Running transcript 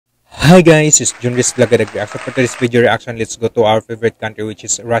Hi guys, it's Junrys reaction. For today's video reaction, let's go to our favorite country, which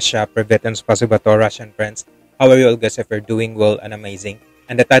is Russia. Privet and SPASIBO to our Russian friends. How are you all guys? If you're doing well and amazing.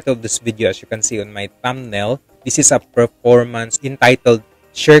 And the title of this video, as you can see on my thumbnail, this is a performance entitled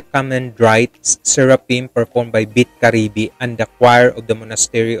Sherkamandrite Seraphim, performed by Bit-Haриби and the choir of the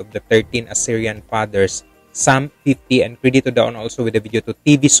monastery of the 13 Assyrian fathers. Psalm 50, and credit to the owner also with the video to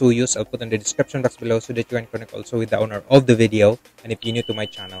TV Soyuz. I'll put in the description box below so that you can connect also with the owner of the video. And if you're new to my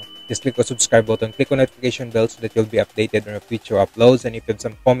channel, just click the subscribe button, click on notification bell so that you'll be updated on our future uploads. And if you have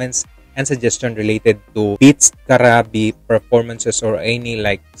some comments and suggestions related to Bit-Haриbi performances or any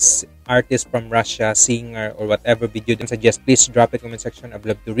like artist from Russia, singer, or whatever video you suggest, please drop it in the comment section. I'd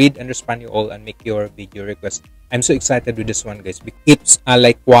love to read and respond you all and make your video request. I'm so excited with this one, guys. It's a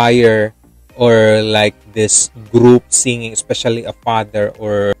like choir or like this group singing, especially a father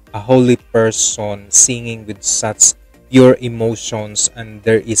or a holy person singing with such pure emotions, and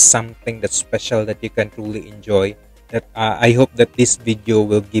there is something that's special that you can truly enjoy. That I hope that this video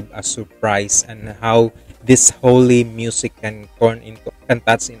will give a surprise and how this holy music can turn into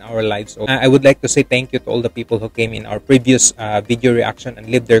cantats in our lives. So, I would like to say thank you to all the people who came in our previous video reaction and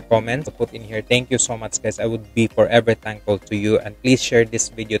leave their comments. I'll put in here. Thank you so much, guys. I would be forever thankful to you, and please share this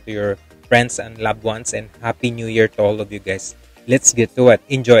video to your friends and loved ones, and happy new year to all of you guys. Let's get to it.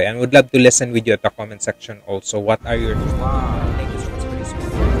 Enjoy, and would love to listen with you at the comment section also. What are your thoughts? Wow, thank you so much for this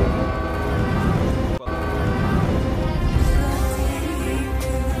video.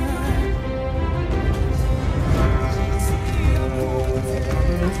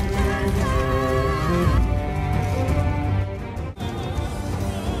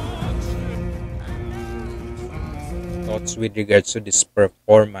 Thoughts with regards to this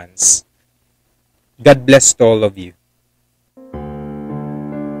performance. God bless to all of you.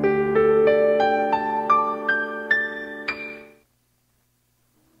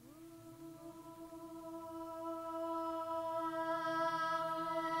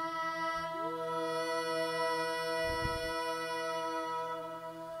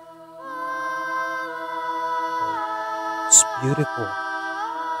 It's beautiful.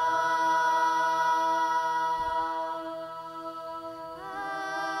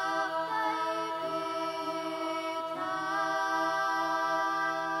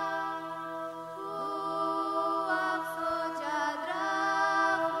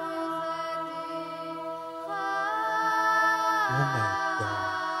 Oh my God.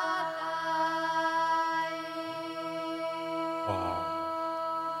 Wow.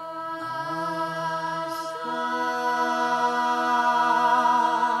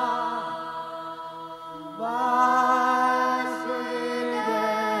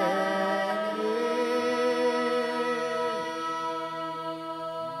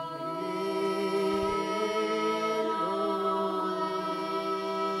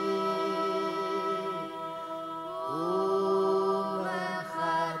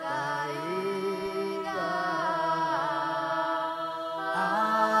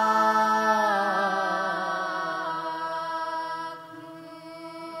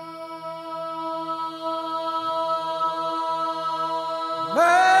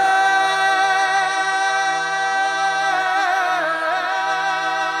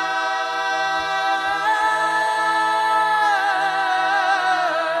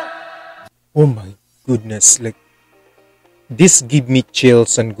 Oh my goodness, like this give me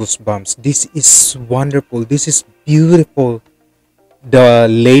chills and goosebumps. This is wonderful. This is beautiful. The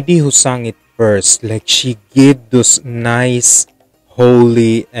lady who sang it first, like she gave those nice,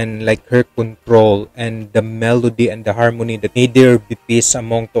 holy, and like her control and the melody and the harmony that may there be peace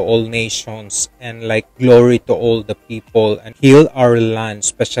among to all nations and like glory to all the people and heal our land,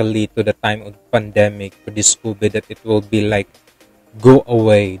 especially to the time of pandemic for this COVID, that it will be like go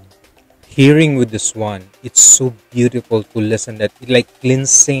away. Hearing with this one, it's so beautiful to listen, that it like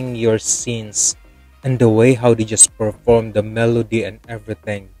cleansing your sins, and the way how they just perform the melody and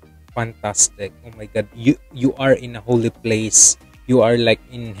everything, fantastic. Oh my God, you are in a holy place, you are like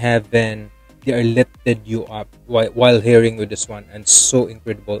in heaven. They are lifted you up while hearing with this one, and so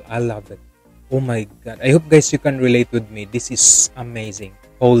incredible. I love it. Oh my God, I hope guys you can relate with me. This is amazing,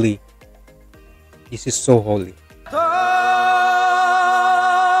 holy. This is so holy.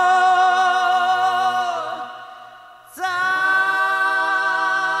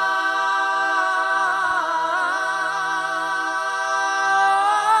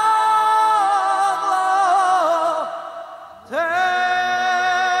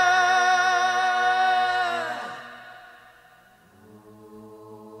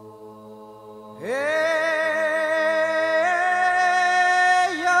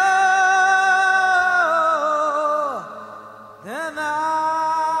 Then I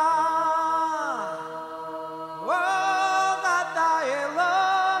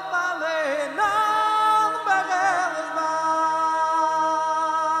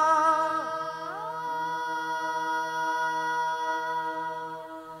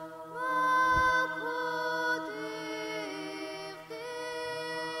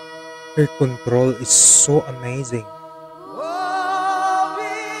Her control is so amazing.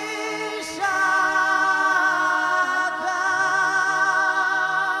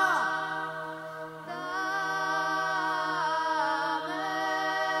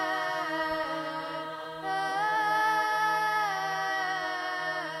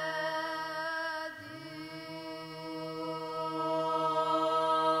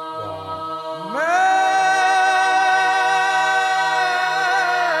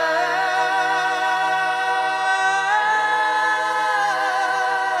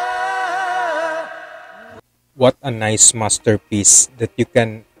 What a nice masterpiece that you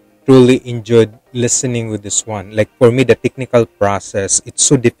can truly enjoy listening with this one. Like for me, the technical process, it's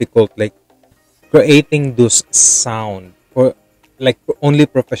so difficult. Like creating those sound for like only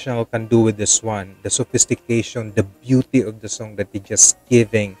professional can do with this one. The sophistication, the beauty of the song that they just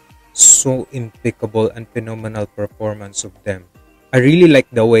giving, so impeccable and phenomenal performance of them. I really like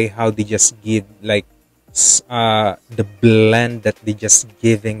the way how they just give like the blend that they just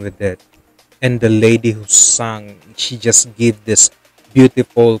giving with it. And the lady who sang, she just gave this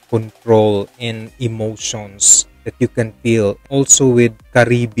beautiful control and emotions that you can feel. Also with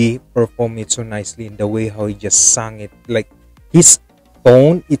Bit-Haриbi perform it so nicely in the way how he just sang it. Like his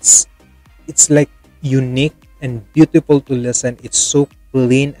tone, it's like unique and beautiful to listen. It's so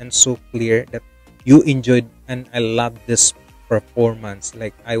clean and so clear that you enjoyed, and I love this performance.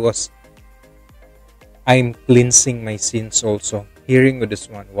 Like I'm cleansing my sins also hearing with this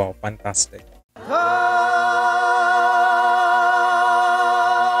one. Wow, fantastic.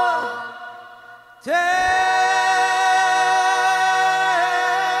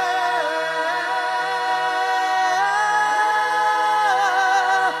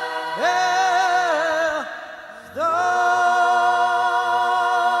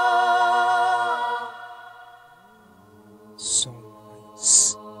 So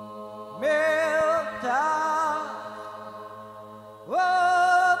nice.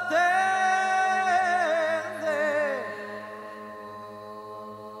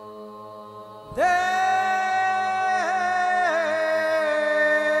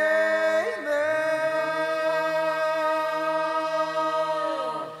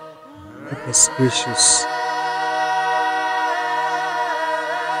 Goodness gracious.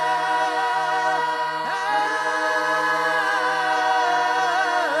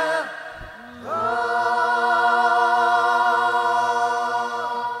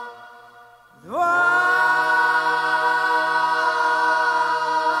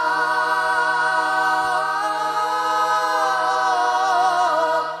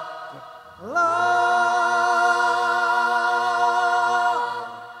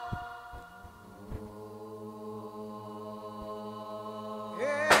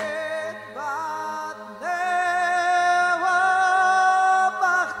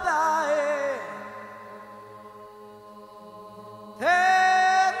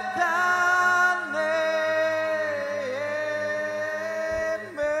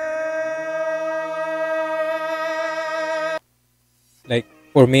 Like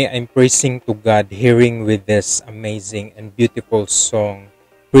for me, I'm praising to God, hearing with this amazing and beautiful song.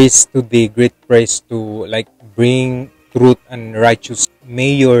 Praise to thee, great praise to like bring truth and righteousness.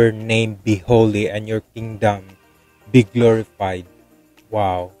 May your name be holy and your kingdom be glorified.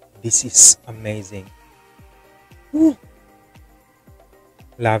 Wow, this is amazing. Woo.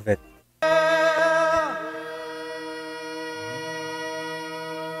 Love it.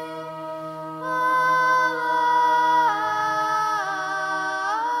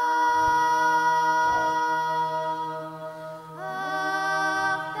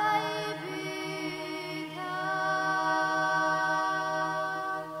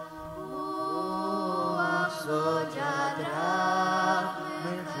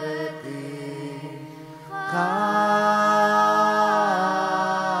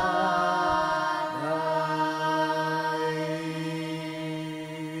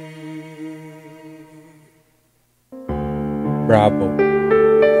 Bravo.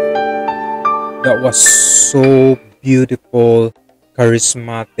 That was so beautiful,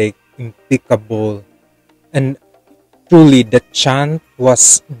 charismatic, impeccable, and truly the chant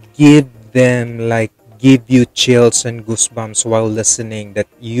was give you chills and goosebumps while listening, that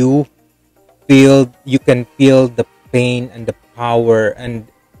you can feel the pain and the power and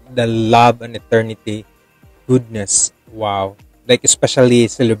the love and eternity. Goodness, wow. Like especially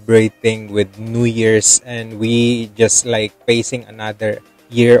celebrating with New Year's, and we just like facing another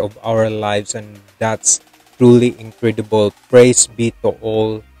year of our lives, and that's truly incredible. Praise be to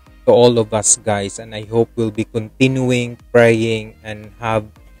all of us guys, and I hope we'll be continuing praying and have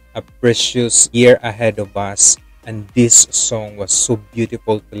a precious year ahead of us. And this song was so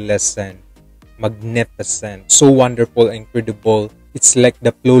beautiful to listen. Magnificent, so wonderful, incredible. It's like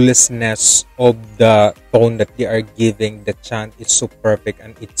the flawlessness of the tone that they are giving. The chant is so perfect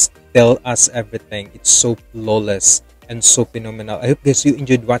and it's tell us everything. It's so flawless and so phenomenal. I hope guys you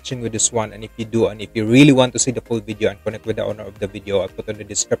enjoyed watching with this one, and if you do, and if you really want to see the full video and connect with the owner of the video, I'll put on the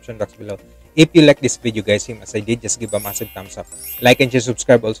description box below. If you like this video guys, same as I did, just give a massive thumbs up, like and just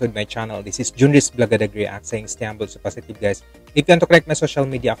subscribe also with my channel. This is Junrys Blagadag React saying stay humble, so positive guys. If you want to connect, my social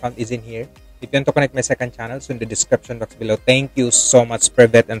media account is in here. If you want to connect my second channel, so in the description box below. Thank you so much,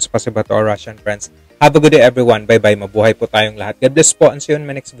 Privet, and SPASIBO to our Russian friends. Have a good day everyone. Bye bye. Mabuhay po tayong lahat. God bless po, and see you in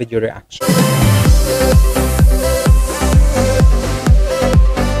my next video reaction.